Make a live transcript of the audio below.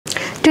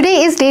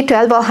Today is day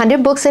 12 of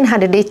 100 Books in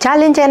 100 Day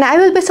Challenge, and I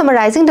will be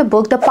summarizing the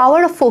book The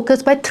Power of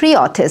Focus by three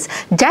authors,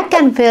 Jack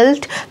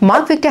Canfield,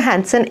 Mark Victor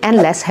Hansen, and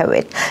Les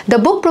Hewitt. The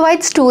book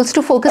provides tools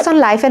to focus on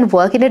life and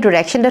work in a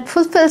direction that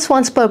fulfills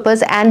one's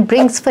purpose and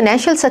brings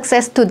financial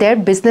success to their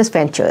business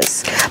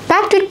ventures.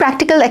 Packed with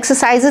practical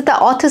exercises, the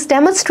authors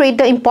demonstrate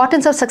the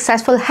importance of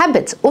successful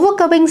habits,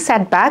 overcoming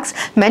setbacks,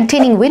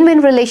 maintaining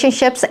win-win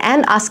relationships,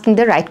 and asking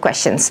the right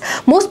questions.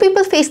 Most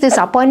people face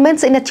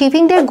disappointments in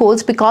achieving their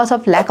goals because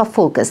of lack of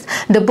focus.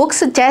 The book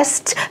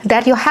suggests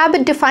that your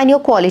habits define your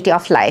quality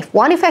of life.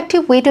 One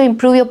effective way to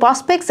improve your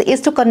prospects is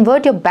to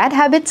convert your bad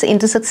habits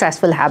into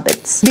successful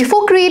habits.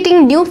 Before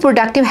creating new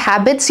productive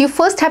habits, you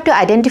first have to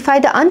identify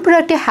the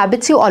unproductive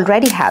habits you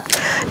already have.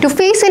 To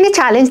face any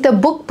challenge, the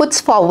book puts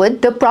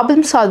forward the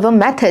problem solver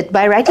method.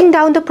 By writing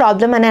down the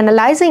problem and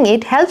analyzing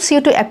it helps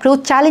you to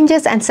approach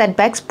challenges and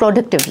setbacks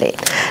productively.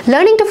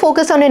 Learning to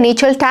focus on your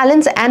natural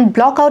talents and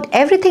block out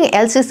everything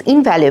else is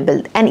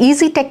invaluable. An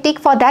easy technique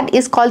for that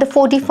is called the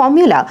 4D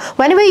formula.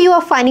 Whenever you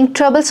are finding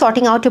trouble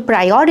sorting out your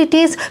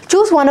priorities,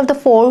 choose one of the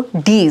 4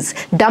 Ds.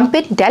 Dump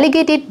it,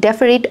 delegate it,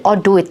 defer it, or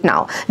do it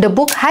now. The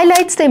book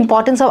highlights the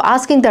importance of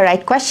asking the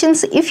right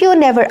questions. If you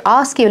never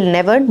ask, you'll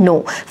never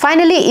know.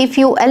 Finally, if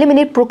you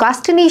eliminate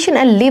procrastination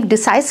and live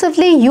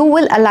decisively, you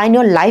will align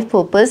your life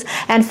purpose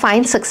and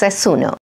find success sooner.